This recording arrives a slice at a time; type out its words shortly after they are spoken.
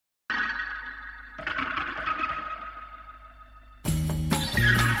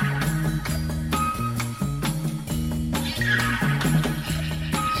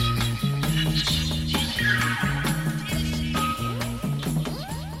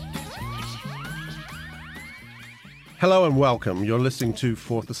Hello and welcome. You're listening to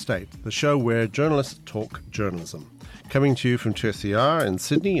Fourth Estate, the show where journalists talk journalism. Coming to you from 2SER in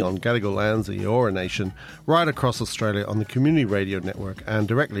Sydney on Gadigal lands, the Eora Nation, right across Australia on the Community Radio Network and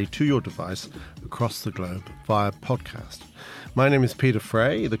directly to your device across the globe via podcast. My name is Peter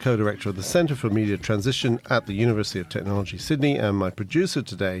Fray, the co-director of the Centre for Media Transition at the University of Technology, Sydney, and my producer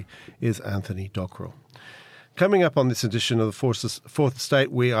today is Anthony Dockrell. Coming up on this edition of the Fourth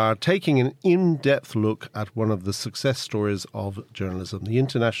Estate, we are taking an in-depth look at one of the success stories of journalism, the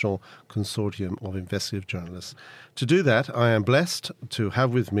International Consortium of Investigative Journalists. To do that, I am blessed to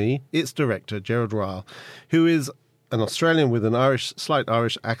have with me its director, Gerard Ryle, who is an Australian with an slight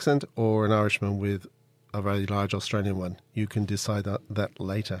Irish accent or an Irishman with a very large Australian one. You can decide that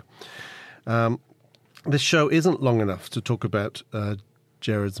later. This show isn't long enough to talk about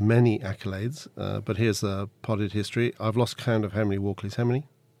Gerard's many accolades, but here's a potted history. I've lost count of how many Walkleys. How many?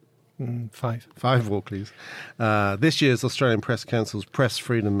 5. 5 Walkleys. This year's Australian Press Council's Press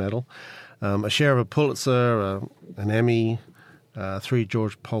Freedom Medal, a share of a Pulitzer, an Emmy, 3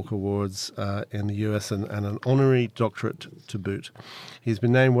 George Polk Awards in the US, and an honorary doctorate to boot. He's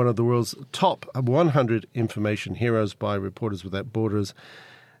been named one of the world's top 100 information heroes by Reporters Without Borders.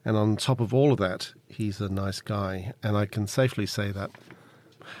 And on top of all of that, he's a nice guy. And I can safely say that,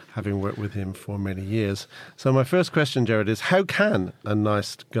 having worked with him for many years. So my first question, Gerard, is how can a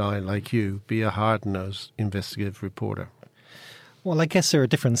nice guy like you be a hard-nosed investigative reporter? Well, I guess there are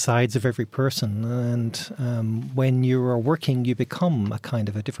different sides of every person. And when you are working, you become a kind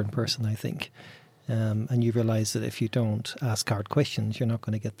of a different person, I think. And you realise that if you don't ask hard questions, you're not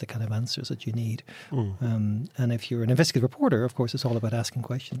going to get the kind of answers that you need. And if you're an investigative reporter, of course, it's all about asking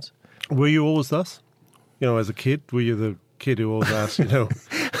questions. Were you always thus? As a kid, were you the kid who always asked,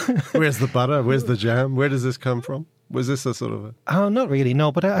 where's the butter? Where's the jam? Where does this come from? Was this a sort of a... Oh, not really,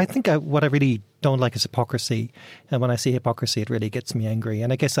 no. But I think what I really don't like is hypocrisy. And when I see hypocrisy, it really gets me angry.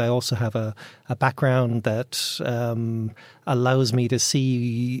 And I guess I also have a background that allows me to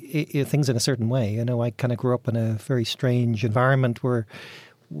see things in a certain way. I kind of grew up in a very strange environment where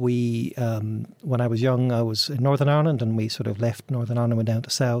we, when I was young, I was in Northern Ireland, and we sort of left Northern Ireland and went down to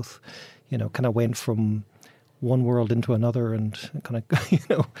South, kind of went from one world into another, and kind of,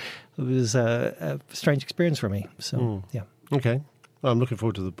 it was a strange experience for me. So, yeah. Okay. Well, I'm looking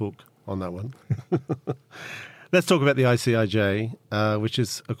forward to the book on that one. Let's talk about the ICIJ, which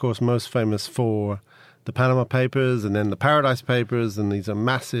is, of course, most famous for the Panama Papers and then the Paradise Papers, and these are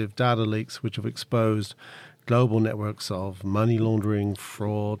massive data leaks which have exposed global networks of money laundering,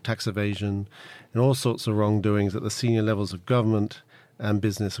 fraud, tax evasion, and all sorts of wrongdoings at the senior levels of government and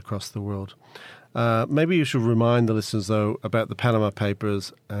business across the world. Maybe you should remind the listeners, though, about the Panama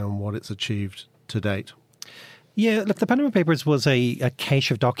Papers and what it's achieved to date. Yeah, look, the Panama Papers was a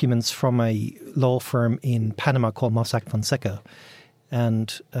cache of documents from a law firm in Panama called Mossack Fonseca.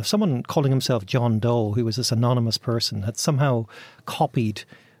 And someone calling himself John Doe, who was this anonymous person, had somehow copied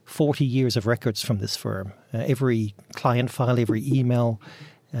 40 years of records from this firm. Every client file, every email,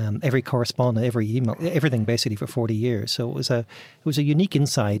 every correspondent, every email, everything basically for 40 years. So it was a unique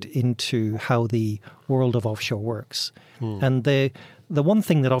insight into how the world of offshore works. And the one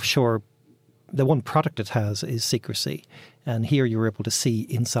thing that offshore, the one product it has is secrecy. And here you were able to see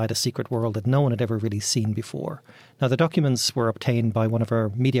inside a secret world that no one had ever really seen before. Now, the documents were obtained by one of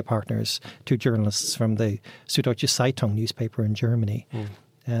our media partners, 2 journalists from the Süddeutsche Zeitung newspaper in Germany.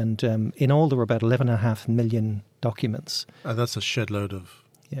 And in all, there were about 11.5 million documents. That's a shed load of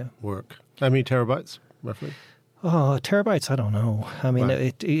work. How many terabytes, roughly? Oh, terabytes, I don't know. I mean,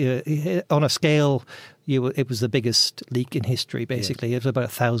 Right. it on a scale, it was the biggest leak in history, basically. Yes. It was about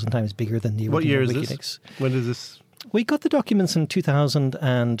 1,000 times bigger than the original What year is WikiLeaks. this? When did this... We got the documents in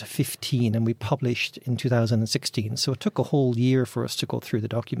 2015 and we published in 2016. So it took a whole year for us to go through the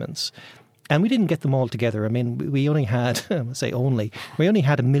documents. And we didn't get them all together. I mean, we only had, we only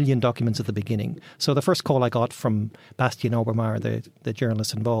had 1 million documents at the beginning. So the first call I got from Bastian Obermeier, the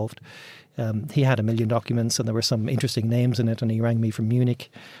journalist involved, he had 1 million documents and there were some interesting names in it, and he rang me from Munich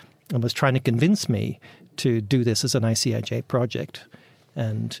and was trying to convince me to do this as an ICIJ project.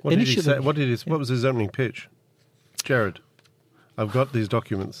 And What did he say? What was his opening pitch? Gerard, I've got these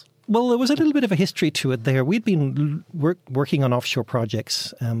documents. Well, there was a little bit of a history to it there. We'd been working on offshore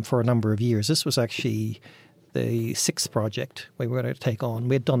projects for a number of years. This was actually the 6th project we were going to take on.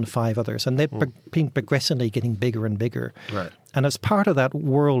 We had done 5 others, and they'd been progressively getting bigger and bigger. Right. And as part of that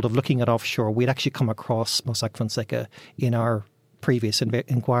world of looking at offshore, we'd actually come across Mossack Fonseca in our previous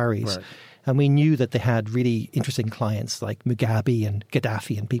inquiries. Right. And we knew that they had really interesting clients like Mugabe and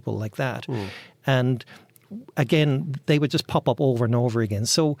Gaddafi and people like that. And again, they would just pop up over and over again.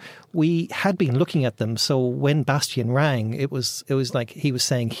 So we had been looking at them. So when Bastien rang, it was like he was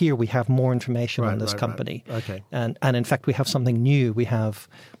saying, here we have more information on this company. Right. Okay. And in fact, we have something new. We have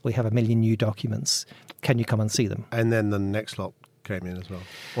 1 million new documents. Can you come and see them? And then the next lot came in as well.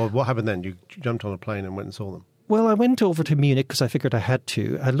 Well, what happened then? You jumped on a plane and went and saw them? Well, I went over to Munich because I figured I had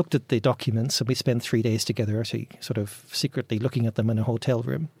to. I looked at the documents and we spent 3 days together, actually sort of secretly looking at them in a hotel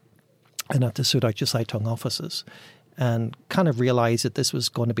room and at the Süddeutsche Zeitung offices, and kind of realised that this was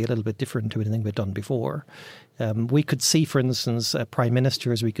going to be a little bit different to anything we'd done before. We could see, for instance, prime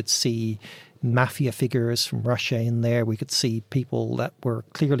ministers, we could see mafia figures from Russia in there. We could see people that were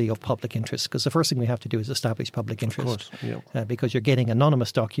clearly of public interest, because the first thing we have to do is establish public interest. Of course, yeah. Because you're getting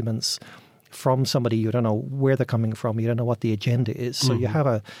anonymous documents from somebody you don't know where they're coming from, you don't know what the agenda is. So you have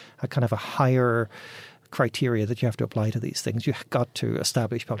a kind of a higher criteria that you have to apply to these things. You've got to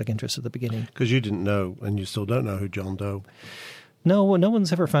establish public interest at the beginning. Because you didn't know, and you still don't know, who John Doe. No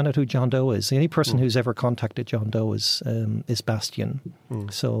one's ever found out who John Doe is. The only person who's ever contacted John Doe is Bastien.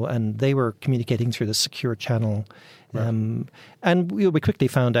 So, and they were communicating through the secure channel. Right. And we quickly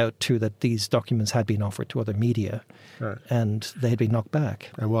found out too that these documents had been offered to other media, right, and they had been knocked back.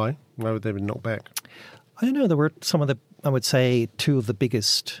 And why? Why would they have been knocked back? I don't know. There were some of the, I would say, 2 of the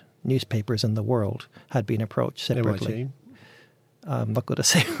biggest newspapers in the world had been approached separately. MIT? I'm not going to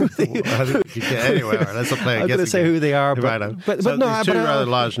say who they are. Anyway, let's not play a I'm going to say who they are. But no, these 2 rather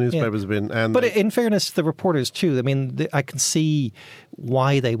large newspapers have been. And but in fairness to the reporters too, I mean, I can see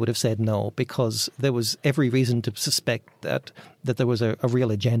why they would have said no, because there was every reason to suspect that there was a real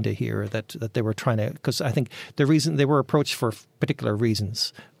agenda here, that they were trying to. Because I think the reason they were approached for particular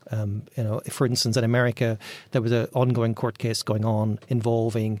reasons. For instance, in America, there was an ongoing court case going on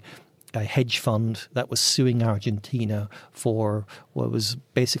involving a hedge fund that was suing Argentina for what was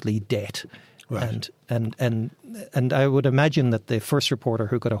basically debt. Right. And I would imagine that the first reporter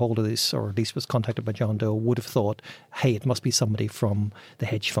who got a hold of this, or at least was contacted by John Doe, would have thought, hey, it must be somebody from the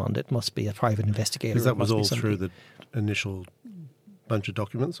hedge fund. It must be a private investigator. Because that was all through the initial bunch of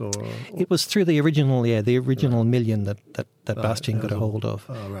documents, or it was through the original million that Bastien got a hold of.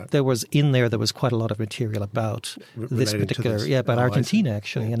 Right. There was quite a lot of material about this particular, about Argentina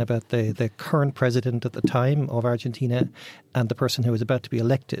actually, and about the current president at the time of Argentina, and the person who was about to be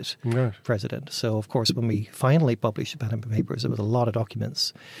elected president. So of course, when we finally published the Panama Papers, there was a lot of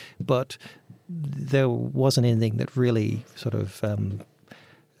documents, but there wasn't anything that really sort of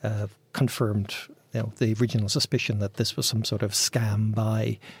confirmed the original suspicion that this was some sort of scam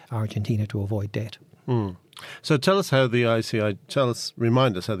by Argentina to avoid debt. So remind us how the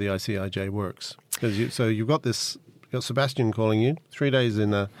ICIJ works. Because you've got Sebastian calling you 3 days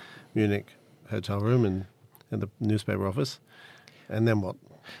in a Munich hotel room in the newspaper office, and then what?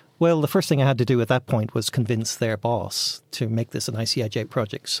 Well, the first thing I had to do at that point was convince their boss to make this an ICIJ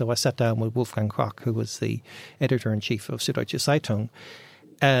project. So I sat down with Wolfgang Krach, who was the editor-in-chief of Süddeutsche Zeitung.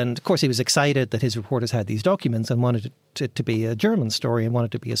 And, of course, he was excited that his reporters had these documents and wanted it to be a German story and wanted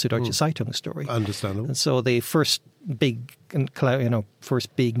it to be a Süddeutsche Zeitung story. Understandable. And so the first big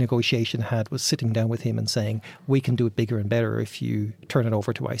negotiation had was sitting down with him and saying, we can do it bigger and better if you turn it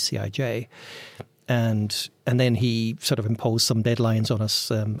over to ICIJ. And then he sort of imposed some deadlines on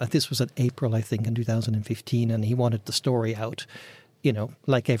us. This was in April, I think, in 2015, and he wanted the story out,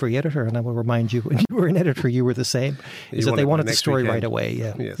 like every editor. And I will remind you, when you were an editor, you were the same, is that they wanted the story right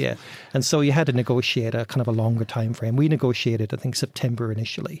away. Yeah. And so you had to negotiate a kind of a longer time frame. We negotiated, I think, September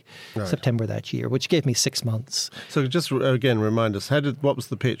initially, September that year, which gave me 6 months. So just again, remind us, what was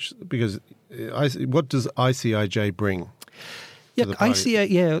the pitch? Because what does ICIJ bring? Yeah,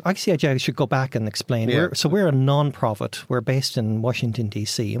 ICIJ should go back and explain. Yeah. We're a non-profit. We're based in Washington,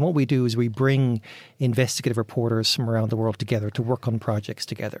 D.C. And what we do is we bring investigative reporters from around the world together to work on projects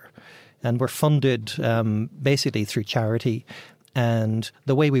together. And we're funded basically through charity. And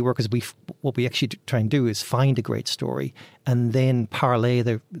the way we work is what we actually try and do is find a great story and then parlay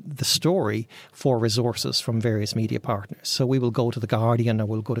the story for resources from various media partners. So we will go to The Guardian or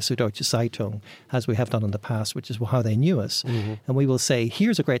we'll go to Süddeutsche Zeitung, as we have done in the past, which is how they knew us. Mm-hmm. And we will say,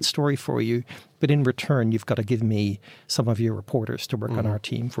 here's a great story for you, but in return, you've got to give me some of your reporters to work on our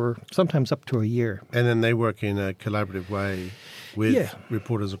team for sometimes up to a year. And then they work in a collaborative way with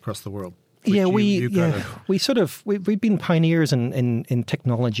reporters across the world. We've been pioneers in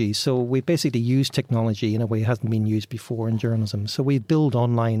technology. So we basically use technology in a way it hasn't been used before in journalism. So we build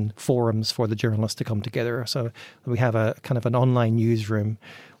online forums for the journalists to come together. So we have a kind of an online newsroom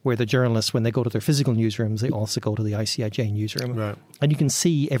where the journalists, when they go to their physical newsrooms, they also go to the ICIJ newsroom. Right. And you can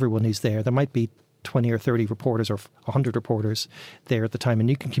see everyone who's there. There might be 20 or 30 reporters or 100 reporters there at the time, and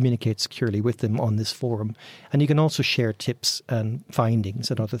you can communicate securely with them on this forum. And you can also share tips and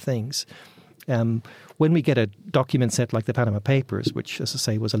findings and other things. When we get a document set like the Panama Papers, which, as I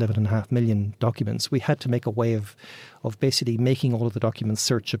say, was 11.5 million documents, we had to make a way of basically making all of the documents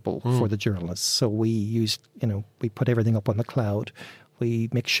searchable for the journalists. So we used, we put everything up on the cloud. We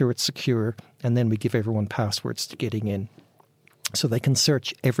make sure it's secure, and then we give everyone passwords to getting in. So they can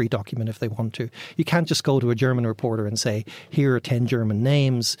search every document if they want to. You can't just go to a German reporter and say, here are 10 German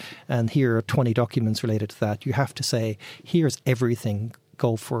names and here are 20 documents related to that. You have to say, here's everything.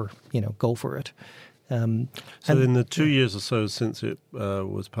 Go for it. So in the 2 years or so since it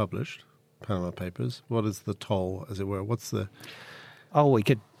was published, Panama Papers, what is the toll, as it were? We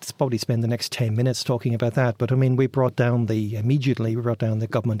could probably spend the next 10 minutes talking about that. But I mean, we brought down the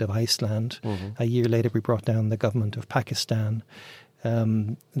government of Iceland. Mm-hmm. A year later, we brought down the government of Pakistan.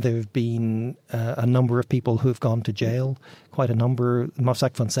 There have been a number of people who have gone to jail, quite a number.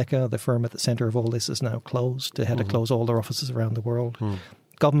 Mossack Fonseca, the firm at the centre of all this, is now closed. They had to close all their offices around the world.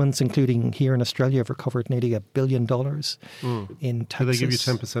 Governments, including here in Australia, have recovered nearly $1 billion in taxes. Do they give you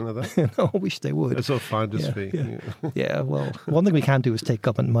 10% of that? No, I wish they would. It's a finder's fee. Yeah, well, one thing we can't do is take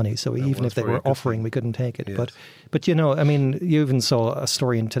government money. So even if they were offering, we couldn't take it. Yes. But I mean, you even saw a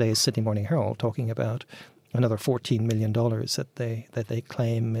story in today's Sydney Morning Herald talking about another $14 million that they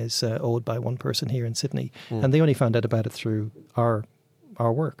claim is owed by one person here in Sydney. And they only found out about it through our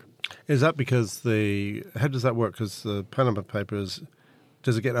work. Is that because how does that work? Because the Panama Papers,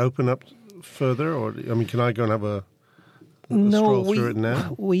 does it get opened up further? Or, I mean, can I go and have a stroll through it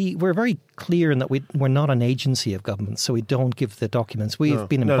now? We're very clear in that we're not an agency of government, so we don't give the documents. We've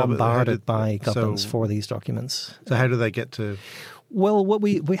been bombarded by governments for these documents. So how do they get to... Well, what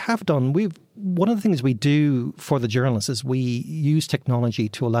we have done, one of the things we do for the journalists is we use technology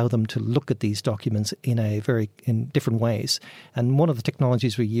to allow them to look at these documents in different ways. And one of the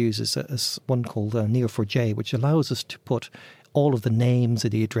technologies we use is one called Neo4j, which allows us to put all of the names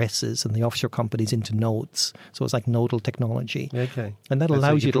and the addresses and the offshore companies into nodes. So it's like nodal technology. Okay. And that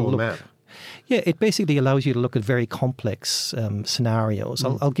allows you to look... Map. Yeah, it basically allows you to look at very complex scenarios.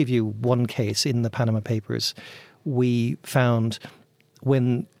 I'll give you one case in the Panama Papers. We found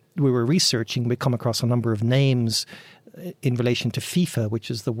when we were researching, we come across a number of names in relation to FIFA, which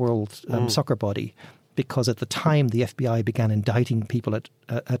is the world soccer body, because at the time the FBI began indicting people at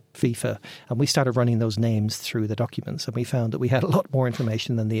FIFA, and we started running those names through the documents, and we found that we had a lot more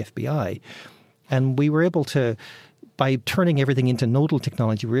information than the FBI. And we were able to, by turning everything into nodal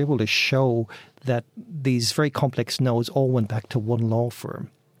technology, we were able to show that these very complex nodes all went back to one law firm.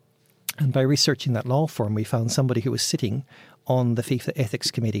 And by researching that law firm, we found somebody who was sitting on the FIFA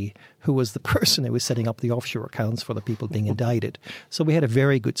Ethics Committee, who was the person who was setting up the offshore accounts for the people being indicted. So we had a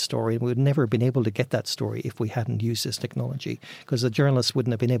very good story, and we would never have been able to get that story if we hadn't used this technology, because the journalists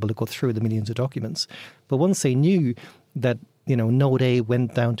wouldn't have been able to go through the millions of documents. But once they knew that, Node A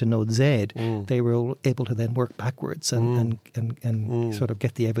went down to Node Z, they were able to then work backwards and sort of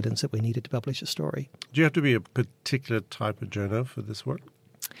get the evidence that we needed to publish a story. Do you have to be a particular type of journo for this work?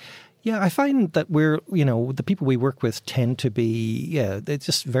 Yeah, I find that the people we work with tend to be, they're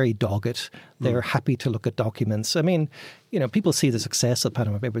just very dogged. They're happy to look at documents. I mean, people see the success of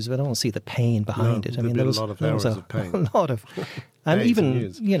Panama Papers, but they don't see the pain behind it. I mean, there was a lot of hours of pain. A lot of, and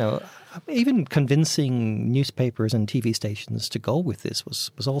even convincing newspapers and TV stations to go with this was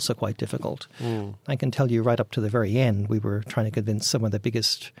also quite difficult. I can tell you right up to the very end, we were trying to convince some of the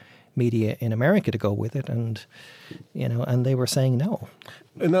biggest media in America to go with it, and they were saying no.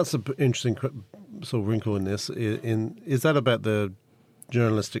 And that's an interesting sort of wrinkle in this. Is that about the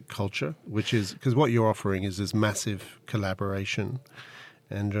journalistic culture, which is, because what you're offering is this massive collaboration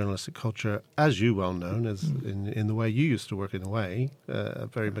and journalistic culture, as you well known, as in the way you used to work in a way,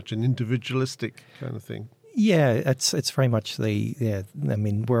 very much an individualistic kind of thing. Yeah, it's very much I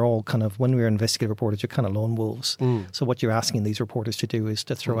mean, we're all kind of, when we're investigative reporters, you're kind of lone wolves. So what you're asking these reporters to do is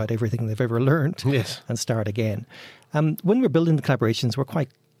to throw out everything they've ever learned and start again. When we're building the collaborations, we're quite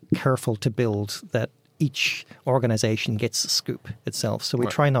careful to build that each organisation gets the scoop itself. So we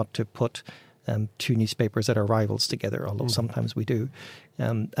try not to put two newspapers that are rivals together, although sometimes we do.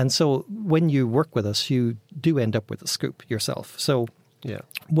 And so when you work with us, you do end up with a scoop yourself. So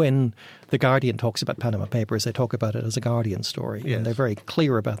when The Guardian talks about Panama Papers, they talk about it as a Guardian story. Yes. And they're very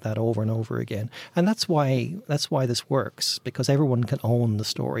clear about that over and over again. And that's why this works, because everyone can own the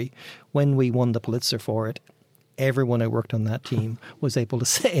story. When we won the Pulitzer for it, everyone who worked on that team was able to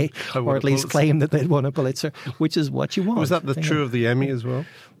say, or at least claim that they'd won a Pulitzer, which is what you want. Was that true of the Emmy as well?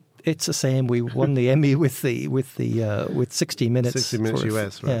 It's the same. We won the Emmy with 60 Minutes. 60 Minutes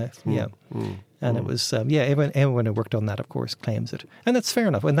US, right? Yeah. And it was, everyone who worked on that, of course, claims it. And that's fair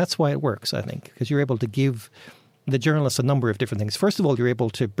enough. And that's why it works, I think, because you're able to give the journalists a number of different things. First of all, you're able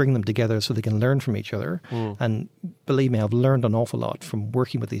to bring them together so they can learn from each other. And believe me, I've learned an awful lot from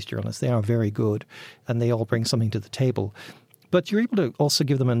working with these journalists. They are very good and they all bring something to the table. But you're able to also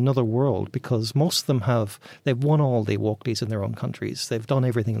give them another world because most of them they've won all the Walkleys in their own countries. They've done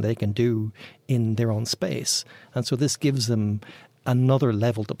everything they can do in their own space. And so this gives them another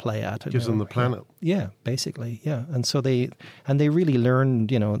level to play at. Gives them the planet. Yeah, basically, yeah. And so they really learn,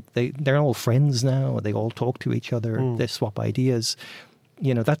 they're all friends now. They all talk to each other. They swap ideas.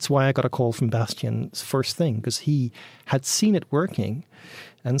 That's why I got a call from Bastian's first thing, because he had seen it working.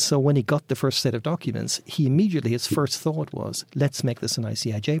 And so when he got the first set of documents, his first thought was, let's make this an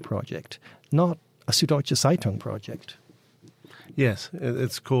ICIJ project, not a Süddeutsche Zeitung project. Yes,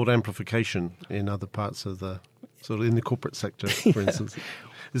 it's called amplification in other parts of sort of in the corporate sector, for instance.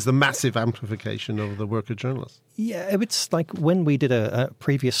 It's the massive amplification of the work of journalists. Yeah, it's like when we did a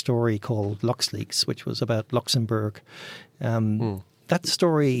previous story called LuxLeaks, which was about Luxembourg. That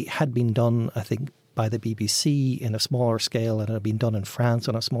story had been done, I think, by the BBC in a smaller scale, and it had been done in France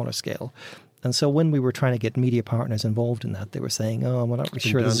on a smaller scale. And so when we were trying to get media partners involved in that, they were saying, we're not really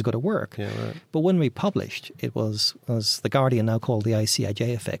sure this is going to work. Yeah, right. But when we published, it was, as The Guardian now called the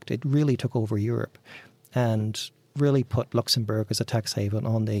ICIJ effect, it really took over Europe and really put Luxembourg as a tax haven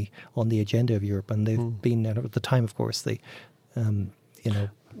on the agenda of Europe. And they've been, at the time, of course,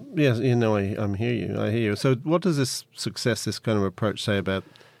 Yes, I hear you. So what does this success, this kind of approach say about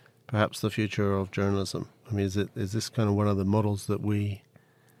perhaps the future of journalism? I mean, is this kind of one of the models that we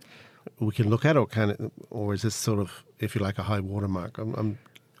can look at, or is this sort of, if you like, a high watermark? I'm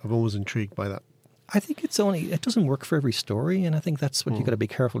always intrigued by that. I think it doesn't work for every story, and I think that's what you've got to be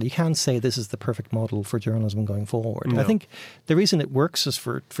careful. You can't say this is the perfect model for journalism going forward. No. I think the reason it works is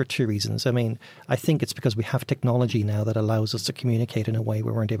for two reasons. I mean, I think it's because we have technology now that allows us to communicate in a way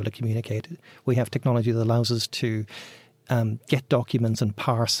we weren't able to communicate. We have technology that allows us to get documents and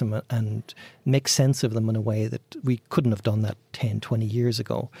parse them and make sense of them in a way that we couldn't have done that 10, 20 years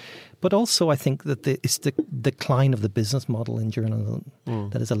ago. But also I think that it's the decline of the business model in journalism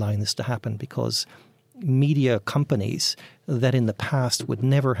that is allowing this to happen, because media companies that in the past would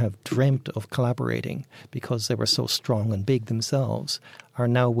never have dreamt of collaborating because they were so strong and big themselves are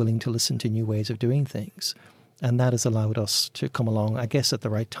now willing to listen to new ways of doing things. And that has allowed us to come along, I guess, at the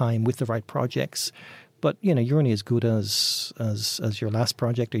right time with the right projects. But, you're only as good as your last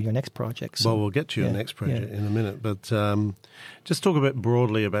project or your next project. So, well, we'll get to your next project in a minute. But just talk a bit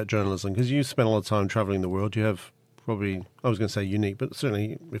broadly about journalism, because you spend a lot of time travelling the world. You have probably, I was going to say unique, but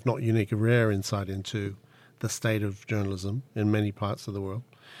certainly, if not unique, a rare insight into the state of journalism in many parts of the world.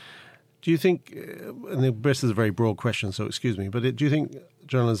 Do you think, and this is a very broad question, so excuse me, but do you think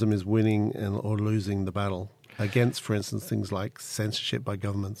journalism is winning or losing the battle against, for instance, things like censorship by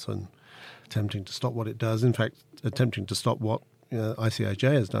governments and attempting to stop what it does, in fact, attempting to stop what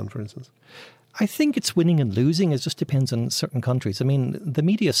ICIJ has done, for instance? I think it's winning and losing. It just depends on certain countries. I mean, the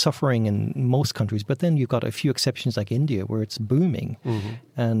media is suffering in most countries, but then you've got a few exceptions like India where it's booming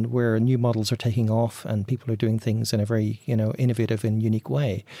and where new models are taking off and people are doing things in a very, innovative and unique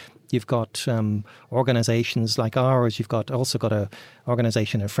way. You've got organizations like ours. You've also got an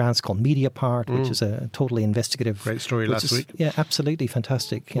organization in France called Mediapart, which is a totally investigative. Great story last week. Yeah, absolutely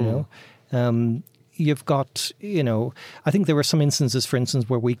fantastic, You've got, I think there were some instances, for instance,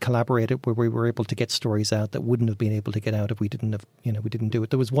 where we collaborated, where we were able to get stories out that wouldn't have been able to get out if we didn't do it.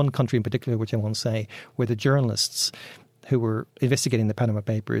 There was one country in particular, which I won't say, where the journalists who were investigating the Panama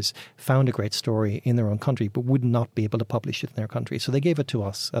Papers found a great story in their own country, but would not be able to publish it in their country. So they gave it to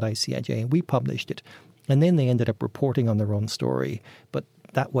us at ICIJ, and we published it. And then they ended up reporting on their own story, but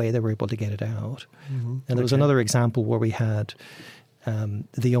that way they were able to get it out. And there was another example where we had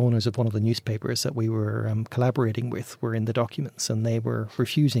the owners of one of the newspapers that we were collaborating with were in the documents, and they were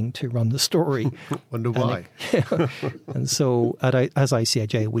refusing to run the story. Wonder why. And so as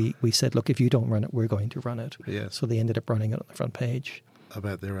ICIJ, we said, look, if you don't run it, we're going to run it. Yes. So they ended up running it on the front page.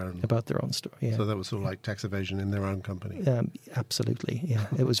 About their own story, yeah. So that was sort of like tax evasion in their own company. Absolutely, yeah.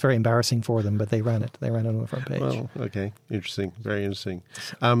 It was very embarrassing for them, but they ran it. They ran it on the front page. Well, okay. Interesting. Very interesting.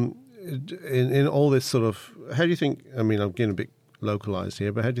 In all this sort of, how do you think, I mean, I'm getting a bit localized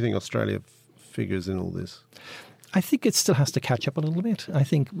here, but how do you think Australia figures in all this? I think it still has to catch up a little bit. I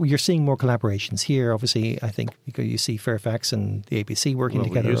think you're seeing more collaborations here. Obviously, I think you see Fairfax and the ABC working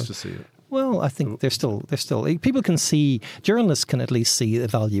together. We used to see it. Well, I think they're still people can see, journalists can at least see the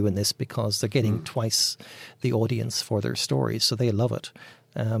value in this because they're getting twice the audience for their stories, so they love it.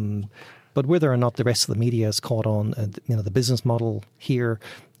 But whether or not the rest of the media has caught on, the business model here,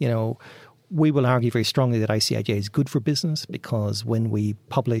 we will argue very strongly that ICIJ is good for business, because when we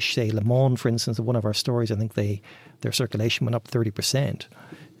publish, say, Le Monde, for instance, one of our stories, I think their circulation went up 30%.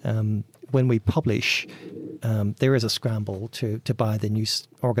 When we publish, there is a scramble to buy the news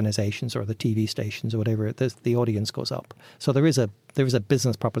organisations or the TV stations or whatever. The audience goes up. So there is a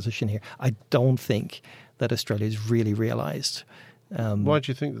business proposition here. I don't think that Australia's really realised. Why do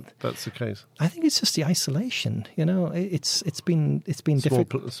you think that's the case? I think it's just the isolation. It's been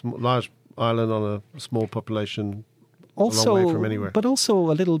difficult. Large island on a small population, also, a long way from anywhere. But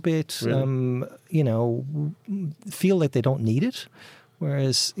also a little bit, Really? Feel like they don't need it.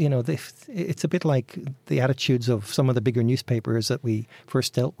 Whereas, it's a bit like the attitudes of some of the bigger newspapers that we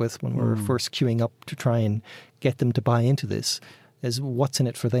first dealt with when we were first queuing up to try and get them to buy into this, is what's in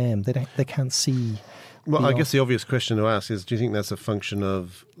it for them. They can't see. Well, I guess the obvious question to ask is, do you think that's a function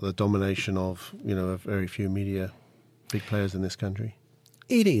of the domination of, very few media, big players in this country?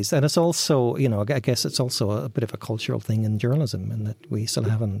 It is. And it's also, I guess it's also a bit of a cultural thing in journalism, in that we still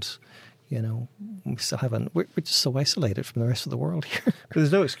haven't, we're just so isolated from the rest of the world here. But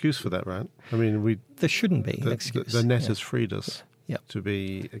there's no excuse for that, right? I mean, there shouldn't be an excuse. The net has freed us to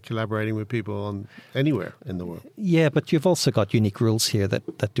be collaborating with people on anywhere in the world. Yeah, but you've also got unique rules here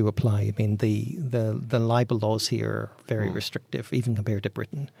that do apply. I mean, the libel laws here are very restrictive, even compared to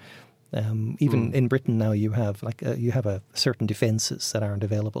Britain. Even in Britain now, you have certain defences that aren't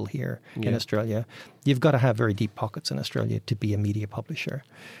available here in Australia. You've got to have very deep pockets in Australia to be a media publisher.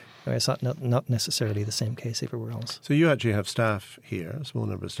 It's not necessarily the same case everywhere else. So you actually have staff here, a small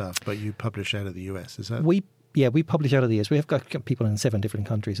number of staff, but you publish out of the US, is that? We publish out of the US. We have got people in 7 different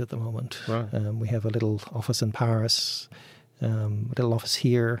countries at the moment. Right. We have a little office in Paris, a little office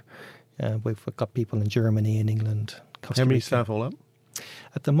here. We've got people in Germany and England, Costa Rica. How many staff all up?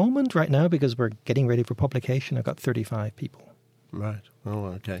 At the moment, right now, because we're getting ready for publication, I've got 35 people. Right. Oh,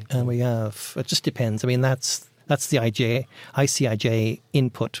 okay. And we have, it just depends. I mean, that's the ICIJ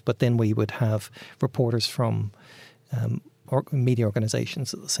input, but then we would have reporters from media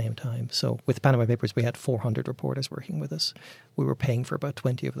organisations at the same time. So with Panama Papers, we had 400 reporters working with us. We were paying for about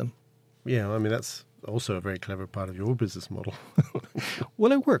 20 of them. Yeah, I mean, that's also a very clever part of your business model.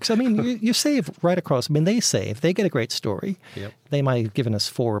 Well, it works. I mean, you save right across. I mean, they save. They get a great story. Yep. They might have given us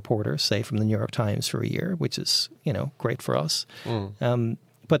 4 reporters, say, from the New York Times for a year, which is, great for us.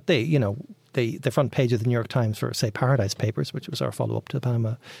 But they, the front page of the New York Times for, say, Paradise Papers, which was our follow-up to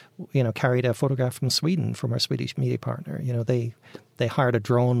Panama, carried a photograph from Sweden, from our Swedish media partner. They hired a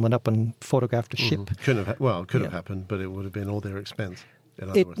drone, went up and photographed a ship. Could have happened, but it would have been all their expense.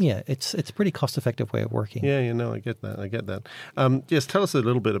 It's a pretty cost-effective way of working. Yeah, I get that. Yes, tell us a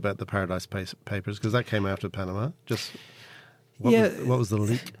little bit about the Paradise Papers, because that came after Panama. What was the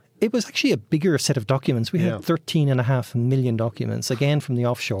leak? It was actually a bigger set of documents. We had 13.5 million documents, again from the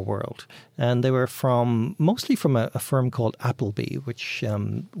offshore world. And they were mostly from a firm called Appleby, which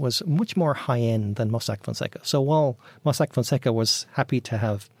was much more high-end than Mossack Fonseca. So while Mossack Fonseca was happy to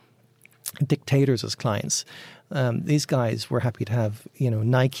have dictators as clients, these guys were happy to have,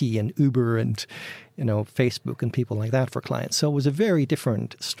 Nike and Uber and, Facebook and people like that for clients. So it was a very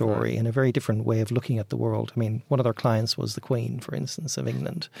different story and a very different way of looking at the world. I mean, one of their clients was the Queen, for instance, of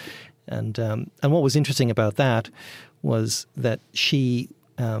England. And what was interesting about that was that she,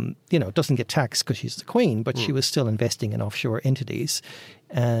 doesn't get taxed because she's the Queen, but she was still investing in offshore entities.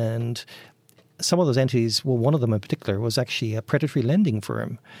 And some of those entities, well, one of them in particular was actually a predatory lending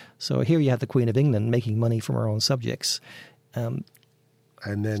firm. So here you had the Queen of England making money from her own subjects.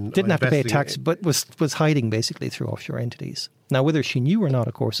 And then didn't have to pay a tax, but was hiding basically through offshore entities. Now, whether she knew or not,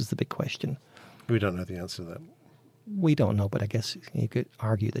 of course, is the big question. We don't know the answer to that. We don't know, but I guess you could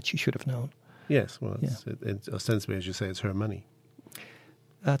argue that she should have known. Yes, well, it's ostensibly, as you say, it's her money.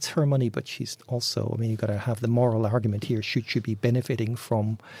 That's her money, but she's also, you've got to have the moral argument here. Should she be benefiting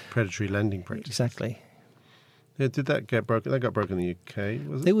from predatory lending practices? Exactly. Yeah, did that get broken? That got broken in the UK,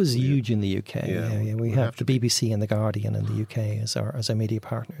 was it? It was huge in the UK. Yeah. We have the BBC and the Guardian in the UK as our media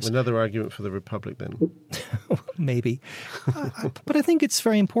partners. Another argument for the Republic, then? Maybe. But I think it's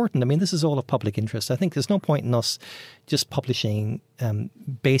very important. This is all of public interest. I think there's no point in us just publishing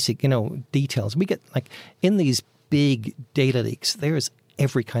basic, details. We get, in these big data leaks, there's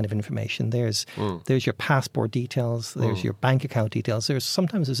every kind of information. There's your passport details, there's your bank account details,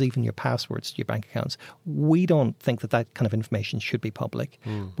 sometimes there's even your passwords to your bank accounts. We don't think that kind of information should be public,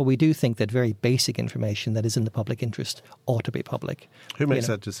 but we do think that very basic information that is in the public interest ought to be public. Who makes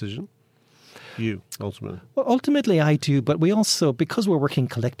that decision? You, ultimately. Well, ultimately I do, but we also, because we're working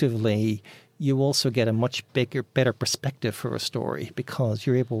collectively, you also get a much better perspective for a story because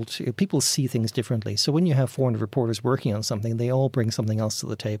you're able to, people see things differently. So when you have 400 reporters working on something, they all bring something else to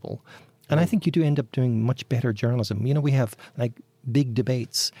the table. And I think you do end up doing much better journalism. You know, we have like big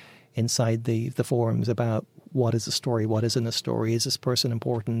debates inside the forums about what is a story, what isn't a story, is this person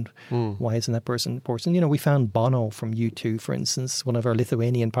important, why isn't that person important? You know, we found Bono from U2, for instance, one of our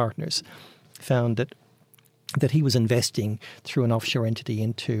Lithuanian partners, found that he was investing through an offshore entity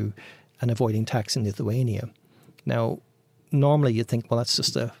into and avoiding tax in Lithuania. Now, normally you'd think, well, that's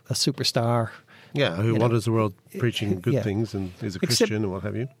just a superstar. Yeah, who wanders the world preaching good things and is a Christian and what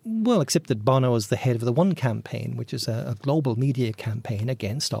have you. Well, except that Bono is the head of the One campaign, which is a global media campaign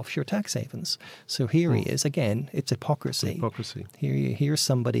against offshore tax havens. So here he is. Again, it's hypocrisy. Here's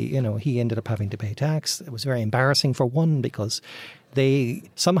somebody, you know, he ended up having to pay tax. It was very embarrassing for one because they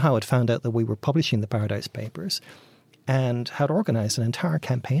somehow had found out that we were publishing the Paradise Papers and had organised an entire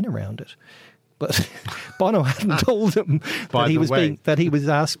campaign around it. But Bono hadn't told them that he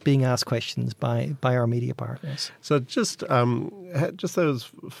was being asked questions by our media partners. So just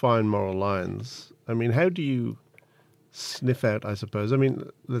those fine moral lines. I mean, how do you sniff out, I suppose? I mean,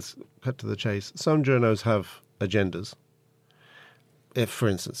 let's cut to the chase. Some journos have agendas. If, for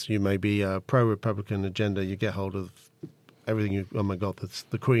instance, you may be a pro-Republican agenda, you get hold of everything. Oh my God,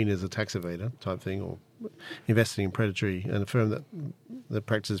 the Queen is a tax evader type thing, or investing in predatory and a firm that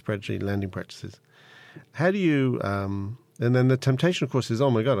practices predatory lending practices. How do you? And then the temptation, of course, is,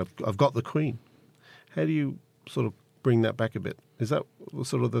 oh my God, I've got the Queen. How do you sort of bring that back a bit? Is that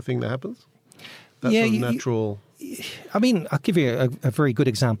sort of the thing that happens? That sort of natural. I mean, I'll give you a very good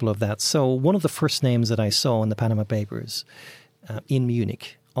example of that. So one of the first names that I saw in the Panama Papers in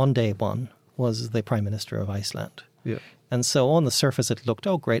Munich on day one was the Prime Minister of Iceland. Yeah. And so on the surface, it looked,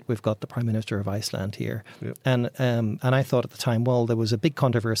 oh, great, we've got the Prime Minister of Iceland here. Yep. And I thought at the time, well, there was a big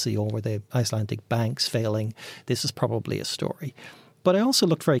controversy over the Icelandic banks failing. This is probably a story. But I also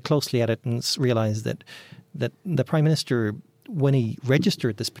looked very closely at it and realized that the Prime Minister, when he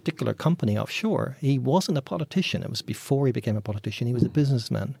registered this particular company offshore, he wasn't a politician. It was before he became a politician. He was a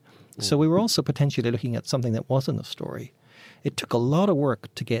businessman. So we were also potentially looking at something that wasn't a story. It took a lot of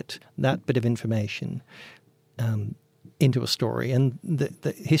work to get that bit of information into a story. And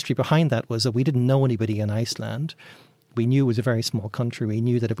the history behind that was that we didn't know anybody in Iceland. We knew it was a very small country. We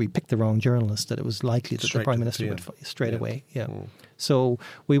knew that if we picked the wrong journalist, that it was likely that the Prime Minister would straight away. Yeah. So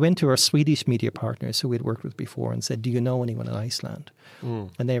we went to our Swedish media partners who we'd worked with before and said, do you know anyone in Iceland?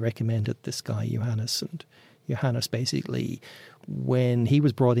 And they recommended this guy, Johannes. And Johannes basically, when he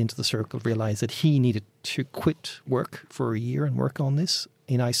was brought into the circle, realized that he needed to quit work for a year and work on this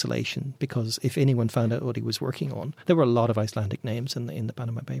in isolation, because if anyone found out what he was working on, there were a lot of Icelandic names in the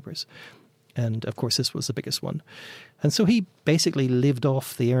Panama Papers. And of course, this was the biggest one. And so he basically lived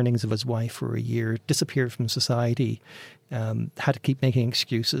off the earnings of his wife for a year, disappeared from society, had to keep making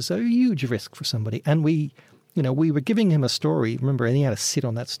excuses, a huge risk for somebody. And we were giving him a story, remember, and he had to sit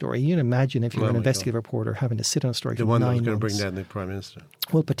on that story. You can imagine if you're an investigative reporter having to sit on a story for 9 months. The one that was going to bring down the Prime Minister.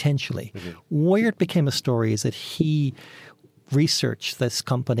 Well, potentially. Mm-hmm. Where it became a story is that he researched this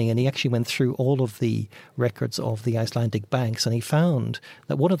company and he actually went through all of the records of the Icelandic banks, and he found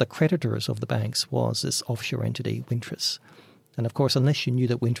that one of the creditors of the banks was this offshore entity, Wintris. And of course, unless you knew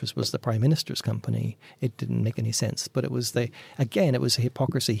that Wintris was the Prime Minister's company, it didn't make any sense. But it was a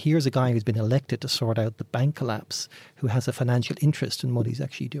hypocrisy. Here's a guy who's been elected to sort out the bank collapse, who has a financial interest in what he's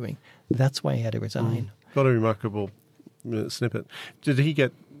actually doing. That's why he had to resign. Got a remarkable snippet. Did he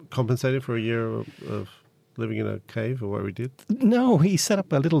get compensated for a year of living in a cave, or what he did? No, he set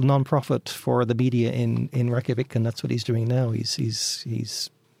up a little non-profit for the media in Reykjavik, and that's what he's doing now. He's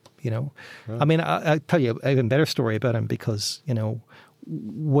right. I mean, I'll tell you an even better story about him, because,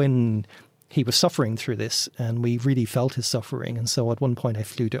 when he was suffering through this, and we really felt his suffering, and so at one point I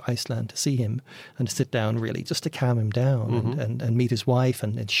flew to Iceland to see him and to sit down, really, just to calm him down and meet his wife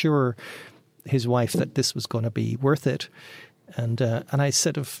and ensure his wife that this was going to be worth it. And I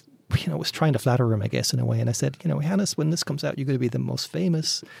said was trying to flatter him, I guess, in a way. And I said, Hannes, when this comes out, you're going to be the most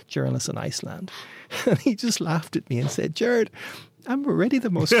famous journalist in Iceland. And he just laughed at me and said, Jared, I'm already the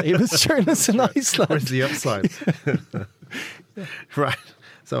most famous journalist in Iceland. Where's the upside? Right.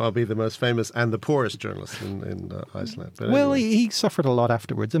 So I'll be the most famous and the poorest journalist in Iceland. But well, anyway. He suffered a lot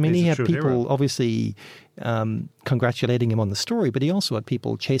afterwards. I mean, he had people obviously congratulating him on the story, but he also had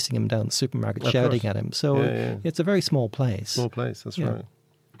people chasing him down the supermarket, shouting at him. So it's a very small place. Small place, that's right.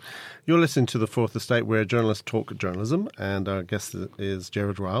 You're listening to The Fourth Estate, where journalists talk journalism, and our guest is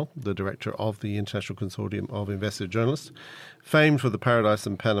Gerard Ryle, the director of the International Consortium of Investigative Journalists, famed for the Paradise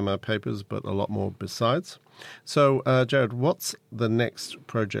and Panama Papers, but a lot more besides. So, Gerard, what's the next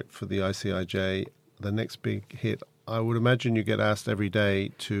project for the ICIJ, the next big hit? I would imagine you get asked every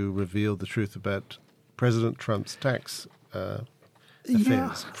day to reveal the truth about President Trump's tax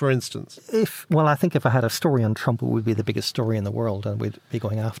affairs, for instance. I think if I had a story on Trump, it would be the biggest story in the world and we'd be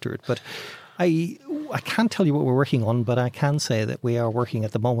going after it. But I can't tell you what we're working on, but I can say that we are working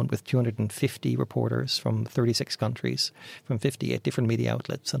at the moment with 250 reporters from 36 countries, from 58 different media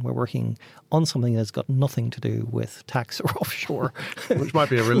outlets, and we're working on something that's got nothing to do with tax or offshore. Which might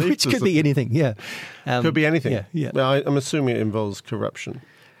be a relief. Which could be anything, yeah. Could be anything. Yeah. Well, I'm assuming it involves corruption.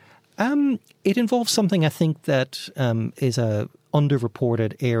 It involves something I think that is a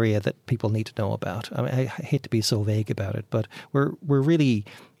underreported area that people need to know about. I mean, I hate to be so vague about it, but we're really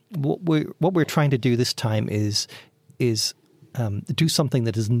what we're trying to do this time is do something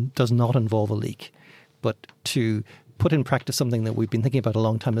that does not involve a leak, but to put in practice something that we've been thinking about a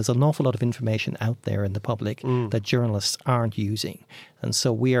long time. There's an awful lot of information out there in the public that journalists aren't using, and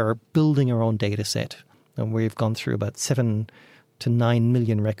so we are building our own data set, and we've gone through about 7 to 9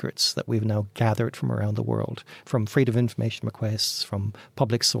 million records that we've now gathered from around the world, from freedom of information requests, from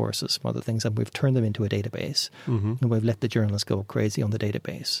public sources, from other things, and we've turned them into a database. And we've let the journalists go crazy on the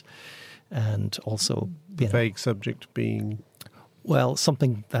database. And also... vague subject being... Well,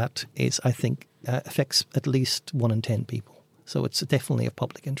 something that is, I think, affects at least 1 in 10 people. So it's definitely of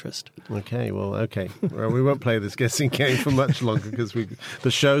public interest. Okay. Well, we won't play this guessing game for much longer because the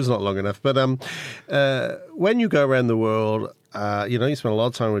show's not long enough. But when you go around the world, you spend a lot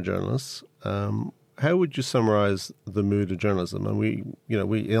of time with journalists. How would you summarize the mood of journalism? And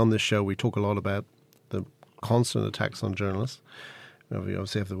we on this show, we talk a lot about the constant attacks on journalists. We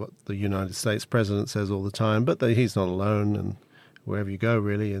obviously have what the United States president says all the time, but he's not alone. And wherever you go,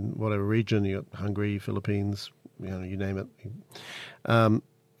 really, in whatever region, you got Hungary, Philippines, you name it.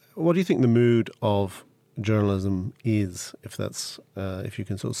 What do you think the mood of journalism is, if you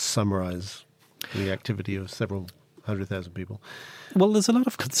can sort of summarize the activity of several 100,000 people? Well, there's a lot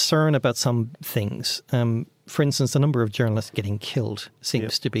of concern about some things. For instance, the number of journalists getting killed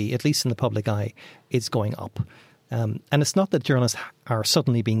seems to be, at least in the public eye, is going up. And it's not that journalists are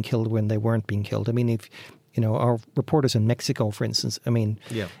suddenly being killed when they weren't being killed. I mean, if our reporters in Mexico, for instance,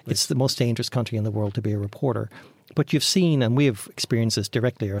 it's the most dangerous country in the world to be a reporter. But you've seen, and we have experienced this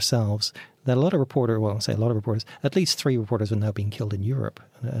directly ourselves, that at least 3 reporters are now being killed in Europe.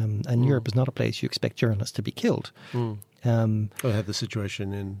 And Europe is not a place you expect journalists to be killed. I had the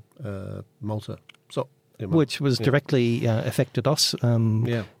situation in Malta. Which was directly affected us.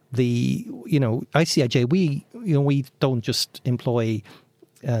 The ICIJ, we don't just employ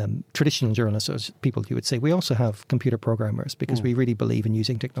traditional journalists, as people you would say. We also have computer programmers because we really believe in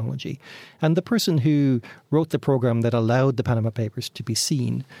using technology. And the person who wrote the program that allowed the Panama Papers to be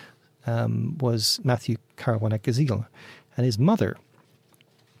seen was Matthew Caruana-Gazil, and his mother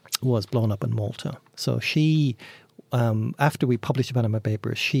was blown up in Malta. So she, after we published the Panama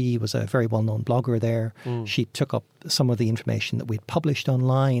Papers, she was a very well-known blogger there. She took up some of the information that we'd published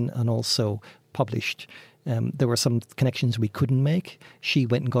online and also published. There were some connections we couldn't make. She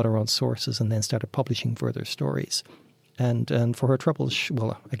went and got her own sources and then started publishing further stories. And for her troubles,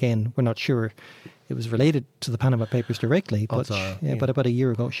 again, we're not sure it was related to the Panama Papers directly, but but about a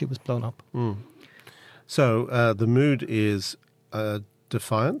year ago she was blown up. So the mood is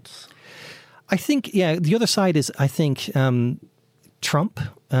defiance? I think, the other side is, I think, Trump,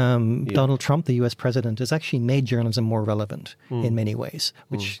 Donald Trump, the US president, has actually made journalism more relevant in many ways,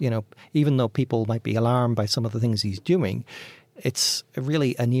 which, even though people might be alarmed by some of the things he's doing, it's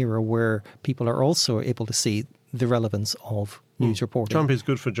really an era where people are also able to see the relevance of news reporting. Trump is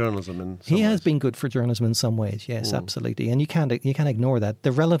good for journalism in some ways. He has been good for journalism in some ways, yes, absolutely. And you can't ignore that.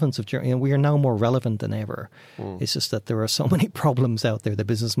 The relevance of journalism, we are now more relevant than ever. It's just that there are so many problems out there. The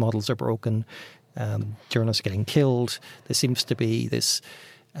business models are broken. Journalists are getting killed. There seems to be this,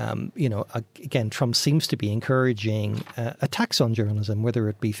 again, Trump seems to be encouraging attacks on journalism, whether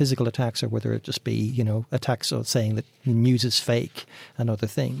it be physical attacks or whether it just be, attacks on saying that news is fake and other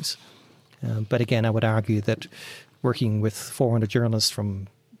things. But again, I would argue that working with 400 journalists from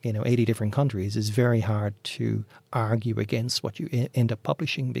 80 different countries is very hard to argue against what you end up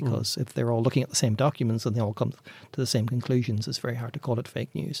publishing, because if they're all looking at the same documents and they all come to the same conclusions, it's very hard to call it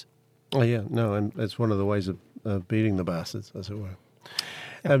fake news. Oh, yeah. No, and it's one of the ways of beating the bastards, as it were.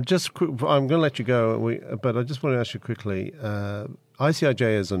 I'm going to let you go, but I just want to ask you quickly.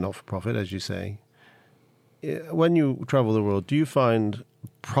 ICIJ is a not-for-profit, as you say. When you travel the world, do you find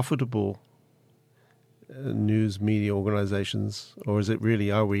profitable news media organizations, or is it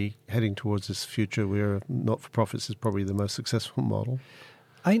really, are we heading towards this future where not-for-profits is probably the most successful model?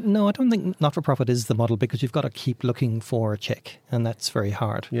 No, I don't think not-for-profit is the model, because you've got to keep looking for a check, and that's very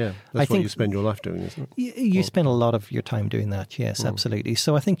hard. Yeah, that's what you spend your life doing, isn't it? You spend a lot of your time doing that, yes, absolutely.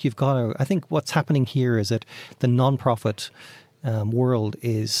 So I think I think what's happening here is that the non-profit world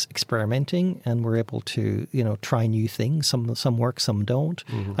is experimenting, and we're able to, try new things. Some work, some don't.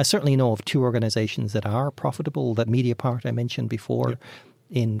 I certainly know of two organizations that are profitable, that Mediapart I mentioned before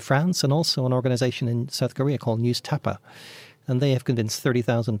in France, and also an organization in South Korea called News Tapa. And they have convinced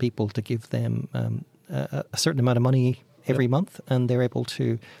 30,000 people to give them a certain amount of money every month, and they're able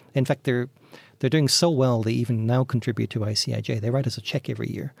to. In fact, they're doing so well they even now contribute to ICIJ. They write us a check every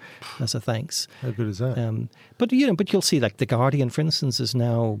year as a thanks. How good is that? But you'll see, like The Guardian, for instance, is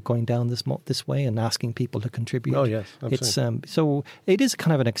now going down this way and asking people to contribute. Oh yes, absolutely. It's so it is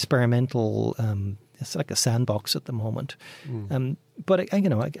kind of an experimental. It's like a sandbox at the moment. But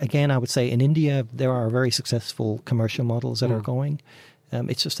again, I would say in India there are very successful commercial models that are going.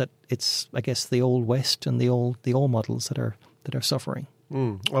 It's just that it's, I guess, the old West and the old models that are suffering.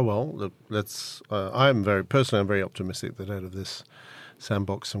 Oh well, let's. I'm very optimistic that out of this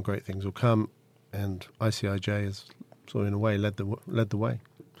sandbox some great things will come, and ICIJ has sort of in a way led the way.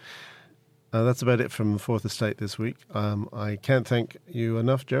 That's about it from the Fourth Estate this week. I can't thank you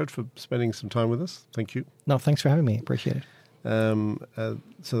enough, Jared, for spending some time with us. Thank you. No, thanks for having me. Appreciate it.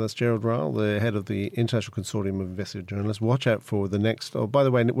 So that's Gerald Ryle, the head of the International Consortium of Investigative Journalists. Watch out for the next... Oh, by the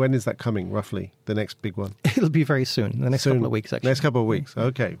way, when is that coming, roughly, the next big one? It'll be very soon, the next couple of weeks, actually. Next couple of weeks.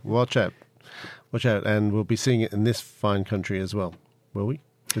 Okay, watch out. Watch out. And we'll be seeing it in this fine country as well, will we?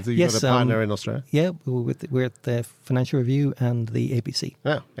 Because you've got a partner in Australia? Yeah, we're at the Financial Review and the ABC.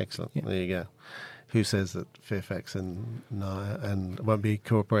 Oh, excellent. Yeah. There you go. Who says that Fairfax and won't be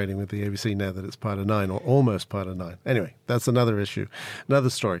cooperating with the ABC now that it's part of Nine, or almost part of Nine? Anyway, that's another issue, another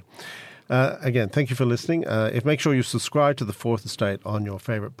story. Again, thank you for listening. Make sure you subscribe to The Fourth Estate on your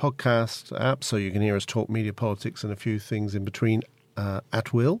favourite podcast app so you can hear us talk media, politics and a few things in between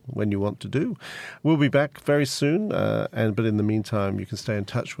at will when you want to do. We'll be back very soon, but in the meantime you can stay in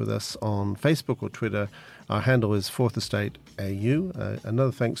touch with us on Facebook or Twitter. Our handle is Fourth Estate AU.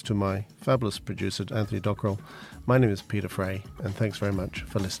 Another thanks to my fabulous producer Anthony Dockrell. My name is Peter Fray, and thanks very much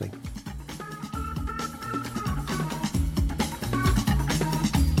for listening.